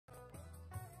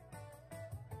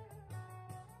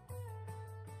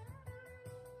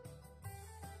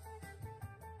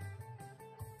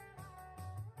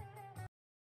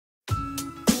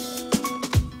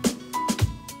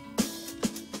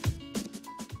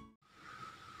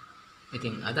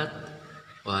ඉතින් අදත්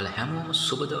ඔයාලා හැමෝම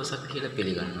සුබ දවසක් කියලා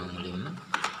පිළිගන්නවා මුලින්ම.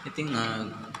 ඉතින්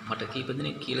මට කීප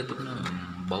දෙනෙක් කියලා තිබුණා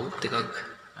බවුත් එකක්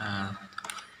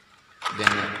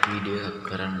ගැන වීඩියෝ එකක්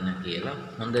කරන්න කියලා.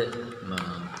 හොඳ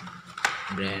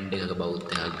බ්‍රෑන්ඩ් එකක බවුත්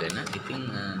එකක් ගැන. ඉතින්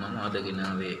මම අද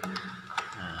ගෙනාවේ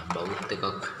බවුත්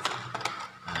එකක්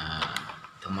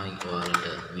තමයි ඔයාලට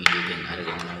වීඩියෝ එකෙන්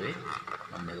අරගෙන ආවේ.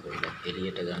 මම මේක පොඩ්ඩක්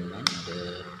එළියට ගන්නම්.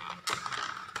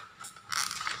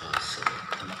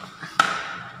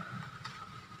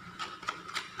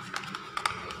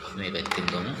 මේ පැත්තෙන්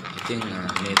ගමු. ඉතින්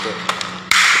මේක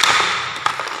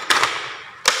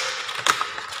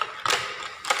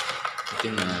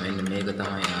මෙන්න මේක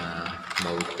තමයි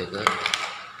බවුත් එක.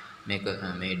 මේක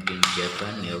made in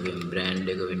Japan. ඒ වගේම බ්‍රෑන්ඩ්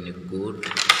එක වෙන්නේ Goot.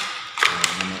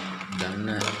 මම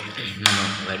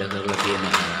වැඩ කරලා තියෙන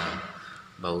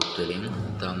බවුත් වලින්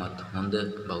තාමත් හොඳ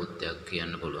බවුත්යක්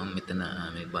කියන්න පුළුවන්. මෙතන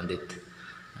මේ බඳෙත්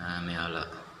මෙයාලා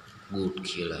Goot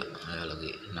කියලා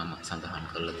එයාලගේ නම සඳහන්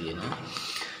කරලා තියෙනවා.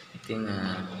 ඉතින්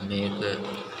මේක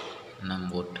නම්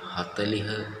වොට්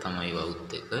 40 තමයි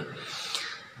බවුත් එක.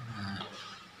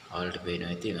 ඔයාලට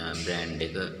පේනවා ඉතින් බ්‍රෑන්ඩ්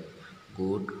එක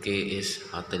Goot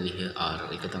KS-40R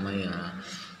එක තමයි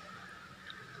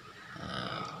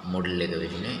මොඩල් එක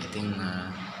වෙන්නේ. ඉතින්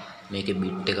මේකේ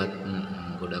බිට් එකත්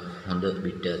ගොඩක් හොඳ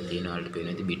බිට් එකක් තියෙනවා. ඔයාලට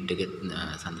පේනවා ඉතින් බිට් එකෙත්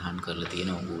සඳහන් කරලා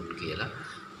තියෙනවා Goot කියලා.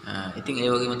 ඉතින් ඒ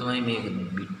වගේම තමයි මේ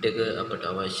බිට් එක අපට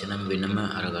අවශ්‍ය නම් වෙනම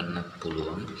අරගන්නත්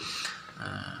පුළුවන්.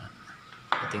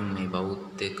 ඉතින් මේ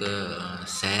බවුත් එක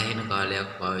සෑහෙන කාලයක්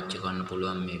පාවිච්චි කරන්න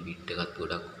පුළුවන්. මේ බිට් එකත්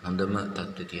ගොඩක් හොඳම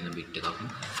තත්ත්වයේ තියෙන බිට් එකක්.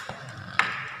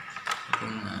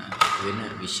 ඉතින් වෙන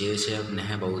විශේෂයක්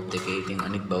නැහැ බවුත් එකේ. ඉතින්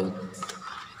අනිත් බවුත්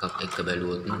එකක් එක්ක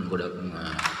බැලුවොත් නම් ගොඩක්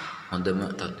හොඳම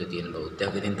තත්ත්වයේ තියෙන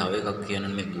බවුත්යක්. ඉතින් තව එකක් කියන්න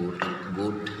මේ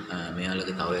Goot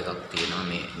මෙයාලගේ තව එකක් තියෙනවා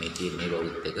මේ තියෙන මේ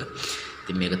බවුත් එක.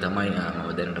 ඉතින් මේක තමයි මම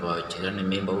දැනට පාවිච්චි කරන්නේ.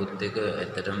 මේ බවුත් එක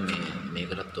ඇත්තටම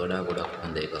මේකටත් වඩා ගොඩක්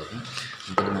හොඳ එකක්.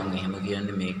 මොකද මම එහෙම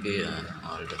කියන්නේ මේකේ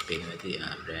ඔයාලට පේනවා ඇති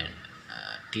බ්‍රෑන්ඩ්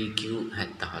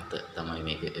TQ-77 තමයි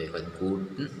මේක. ඒකත් Goot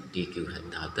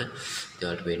TQ-77.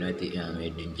 ඒකට පේනවා ඇති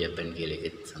made in Japan කියලා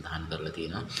එකෙත් සඳහන් කරලා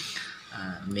තියෙනවා.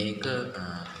 මේක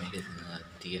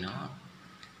තියෙනවා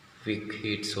quick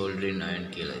heat soldering iron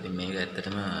කියලා. ඉතින් මේක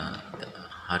ඇත්තටම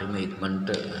හරිම ඉක්මනට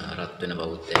රත් වෙන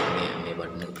බවුත් එකක්. මේ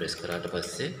බටන් එක ප්‍රෙස් කරාට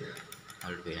පස්සේ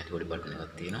ඔයාලට පේන පොඩි බටන්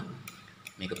එකක් තියෙනවා.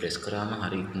 මේක ප්‍රෙස් කරාම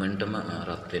හරි ඉක්මනටම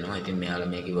රත් වෙනවා. ඉතින්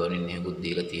මෙයාලා මේකේ වර්නින් එකකුත්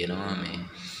දීලා තියෙනවා මේ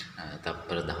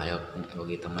තප්පර 10ක්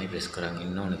වගේ තමයි ප්‍රෙස් කරන්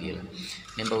ඉන්න ඕන කියලා.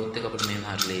 මේ බවුත් එක අපිට මෙහෙම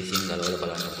හරි ලේසියෙන් ගලවලා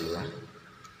බලන්න පුළුවන්.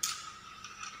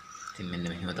 ඉතින් මෙන්න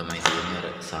මෙහෙම තමයි තියෙන්නේ. අර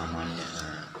සාමාන්‍ය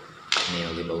මේ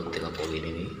වගේ බවුත් එකක් වගේ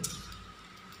නෙවෙයි.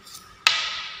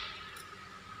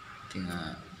 ඉතින්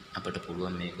අපිට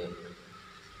පුළුවන් මේක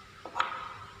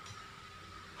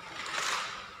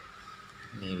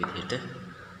මේ විදිහට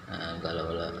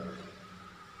ගලවලා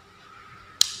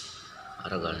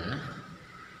අරගන්න.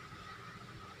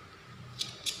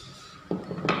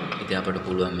 ඉතින් අපිට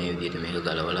පුළුවන් මේ විදිහට මේක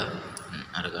ගලවලා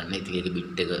අරගන්න. ඉතින් ඒක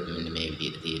බිට් එක මෙන්න මේ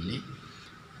විදිහට තියෙන්නේ.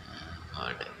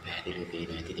 ඔයාලට පැහැදිලිව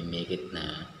පේනවා. ඉතින් මේකෙත්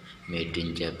made in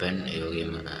Japan ඒ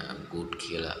වගේම Goot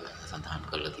කියලා සඳහන්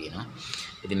කරලා තියෙනවා.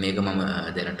 ඉතින් මේක මම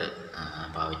දැනට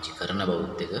පාවිච්චි කරන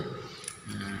බවුත් එක.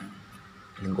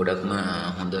 ඉතින් ගොඩක්ම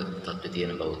හොඳ තත්ත්වයේ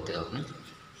තියෙන බවුත් එකක් නේ.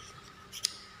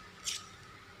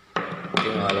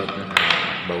 ඉතින් ඔයාලත්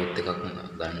බවුත් එකක්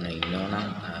ගන්න ඉන්නවා නම්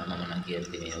මම නම්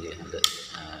කියන්නේ මේ වගේ හොඳ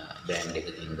බ්‍රෑන්ඩ්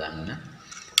එකකින් ගන්න.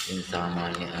 ඉතින්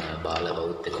සාමාන්‍ය බාල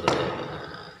බවුත් එකකට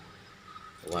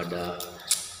වඩා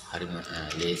හරිම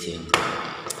ලේසියෙන්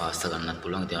පාස් ගන්නත්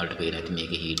පුළුවන්. ඉතින් ඔයාලට පේනවා ඉතින්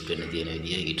මේකේ හීට් වෙන්න තියෙන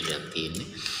විදිය හීටර් එකක් තියෙන්නේ.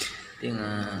 ඉතින්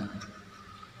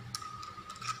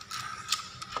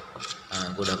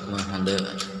ගොඩක්ම හොඳ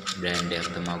බ්‍රෑන්ඩ් එකක්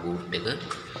තමයි Goot එක.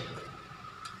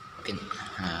 ඉතින්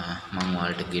මම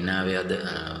ඔයාලට ගෙනාවේ අද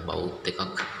බවුත්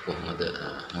එකක් කොහොමද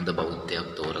හොඳ බවුත් එකක්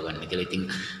තෝරගන්නේ කියලා. ඉතින්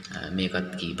මේකත්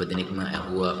කීප දෙනෙක්ම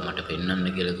ඇහුවා මට පෙන්වන්න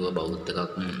කියලා කිව්වා බවුත්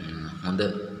එකක් හොඳ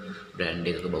බ්‍රෑන්ඩ්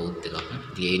එකක බවුත් එකක්.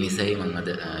 ඉතින් ඒ නිසායි මම අද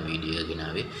වීඩියෝ එක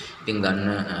ගෙනාවේ. ඉතින් ගන්න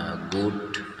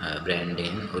Goot බ්‍රෑන්ඩ්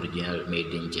එකෙන් ඔරිජිනල්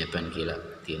made in Japan කියලා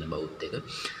තියෙන බවුත් එක.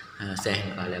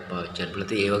 සෑහෙන කාලයක් පාවිච්චි කරලා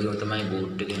තියෙයි. ඒ වගේම තමයි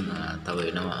Goot එකෙන් තව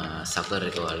එනවා සකර්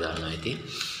එක ඔයාලා ගන්නවා ඉතින්.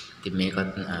 ඉතින්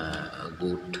මේකත්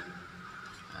Goot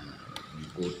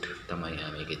තමයි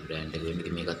මේකේ බ්‍රෑන්ඩ් එක වෙන්නේ.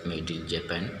 ඉතින් මේකත් made in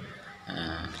Japan.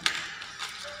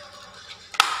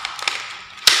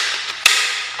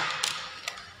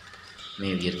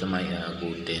 මේ විදිහට තමයි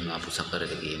Goot එහෙම අපු සකර්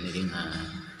එක තියෙන්නේ. ඉතින්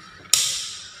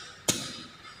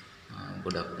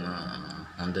ගොඩක්ම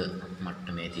හොඳ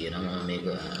මට්ටමේ තියෙනවා. මේක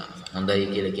හොඳයි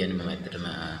කියලා කියන්නේ මම ඇත්තටම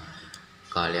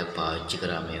කාලයක් පාවිච්චි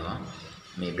කරා මේවා.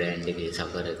 මේ බ්‍රෑන්ඩ් එකේ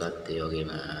සකර් එකත් ඒ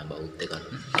වගේම බවුත් එකත්.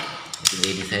 ඉතින්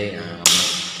ඒ නිසායි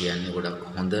කියන්නේ ගොඩක්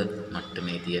හොඳ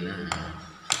මට්ටමේ තියෙන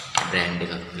බ්‍රෑන්ඩ්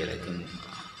එකක් කියලා. ඉතින්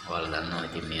ඔයාලා දන්නවා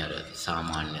ඉතින් මේ අර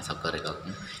සාමාන්‍ය සකර් එකක්.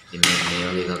 ඉතින් මේ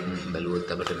වගේ එකක්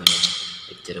බැලුවොත් අපිට මේ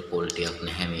එච්චර ක්වොලිටි එකක්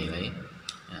නැහැ මේවයි.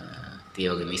 ඒ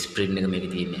වගේම ස්ප්‍රින් එක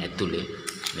මේකේ තියෙන්නේ ඇතුලේ.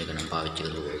 මේක නම් පාවිච්චි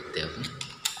කරපු එකක්.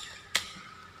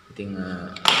 ඉතින්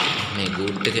මේ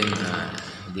Goot එකෙන්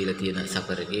දීලා තියෙන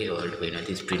සකර් එකේ ඔයාලට පේන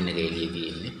ඇති ස්ප්‍රින් එක එළියේ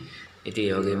තියෙන්නේ. ඉතින්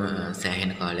ඒ වගේම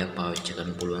සෑහෙන කාලයක් පාවිච්චි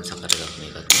කරන්න පුළුවන් සකර් එකක්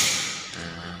මේකත්.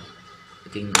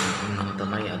 ඉතින් ඔන්නම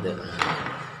තමයි අද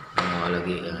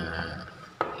ඔයාලගේ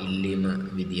ඉල්ලීම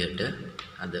විදියට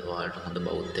අද ඔයාලට හොඳ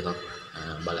බෞද්ධ එකක්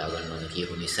බලා ගන්න ඕන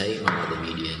කියපු නිසායි මම අද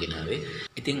වීඩියෝ එක ගෙනාවේ.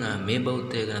 ඉතින් මේ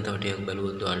බෞද්ධය ගැන තව ටිකක්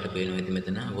බලුවොත් ඔයාලට පේනවා ඉතින්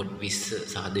මෙතන වොට් 20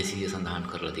 සහ 200 සඳහන්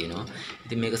කරලා තියෙනවා.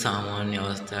 ඉතින් මේක සාමාන්‍ය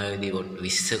අවස්ථාවේදී වොට්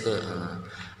 20ක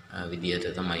විදියට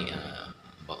තමයි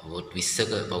වොට්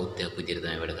 20ක බෞද්ධයක් විදියට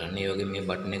තමයි වැඩ කරන්නේ. ඒ වගේම මේ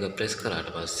බටන් එක ප්‍රෙස් කරාට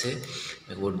පස්සේ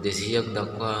මේක වොට් 200ක්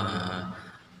දක්වා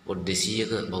වොට්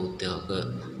 200ක බෞද්ධයක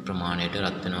ප්‍රමාණයට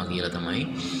රත් වෙනවා කියලා තමයි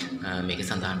මේකේ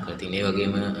සඳහන් කරලා තියෙන්නේ. ඒ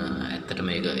වගේම ඇත්තටම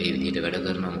මේක ඒ විදිහට වැඩ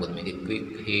කරනවා. මොකද මේකේ quick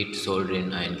heat soldering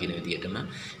iron කියන විදිහටම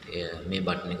මේ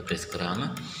බටන් එක ප්‍රෙස් කරාම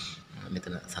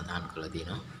මෙතන සඳහන් කරලා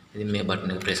තියෙනවා. ඉතින් මේ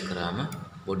බටන් එක ප්‍රෙස් කරාම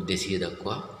වොට් 200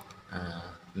 දක්වා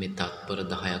මේ තත්පර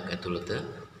 10ක් ඇතුළත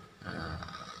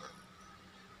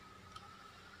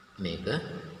මේක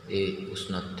ඒ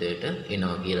උෂ්ණත්වයට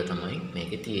එනවා කියලා තමයි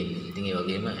මේකේ තියෙන්නේ. ඉතින් ඒ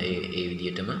වගේම ඒ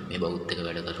විදිහටම මේ බෞද්ධක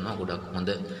වැඩ කරනවා. ගොඩක් හොඳ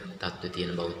තත්ත්වයේ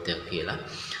තියෙන බෞද්ධයක් කියලා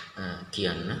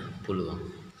කියන්න පුළුවන්.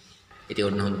 ඉතින්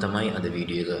ඔන්නෝම තමයි අද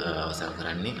වීඩියෝ එක අවසන්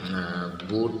කරන්නේ.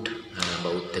 Goot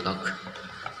බෞද්ධ එකක්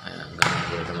ගන්න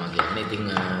කියලා තමයි කියන්නේ. ඉතින්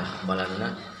බලන්න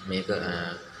මේක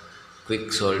quick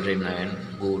soldering iron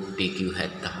Goot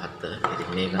TQ-77. ඉතින්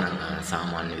මේක නම්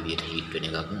සාමාන්‍ය විදිහට හීට් වෙන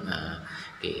එකක්.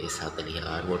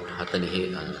 KS-40R වොට්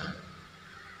 40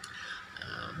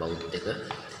 බෞද්ධ එක.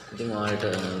 ඉතින් ඔයාලට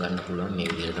ගන්න පුළුවන් මේ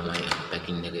විදිහට තමයි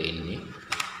පැකින් එක එන්නේ.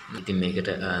 ඉතින් මේකට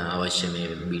අවශ්‍ය මේ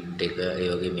බිට් එක ඒ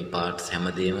වගේ මේ පාර්ට්ස්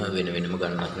හැමදේම වෙන වෙනම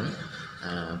ගන්නත්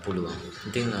පුළුවන්.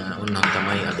 ඉතින් ඔන්නම්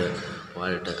තමයි අද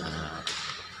ඔයාලට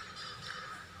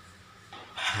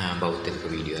බෞද්ධ එක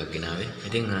වීඩියෝ එකක් ගෙනාවේ.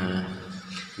 ඉතින්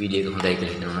වීඩියෝ එක හොඳයි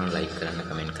කියලා හිතනවා නම් ලයික් කරන්න,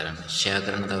 කමෙන්ට් කරන්න, ෂෙයා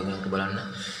කරන්න, තව කෙනෙක්ට බලන්න.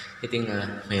 ඉතින්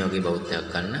මේ වගේ බෞද්ධයක්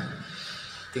ගන්න.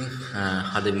 ඉතින්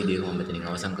අද වීඩියෝ එක මම මෙතනින්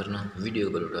අවසන් කරනවා. වීඩියෝ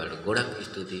එක බලුවාට ගොඩක්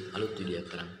ස්තුතියි. අලුත් වීඩියෝ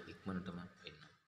එකක් කරන් ඉක්මනටම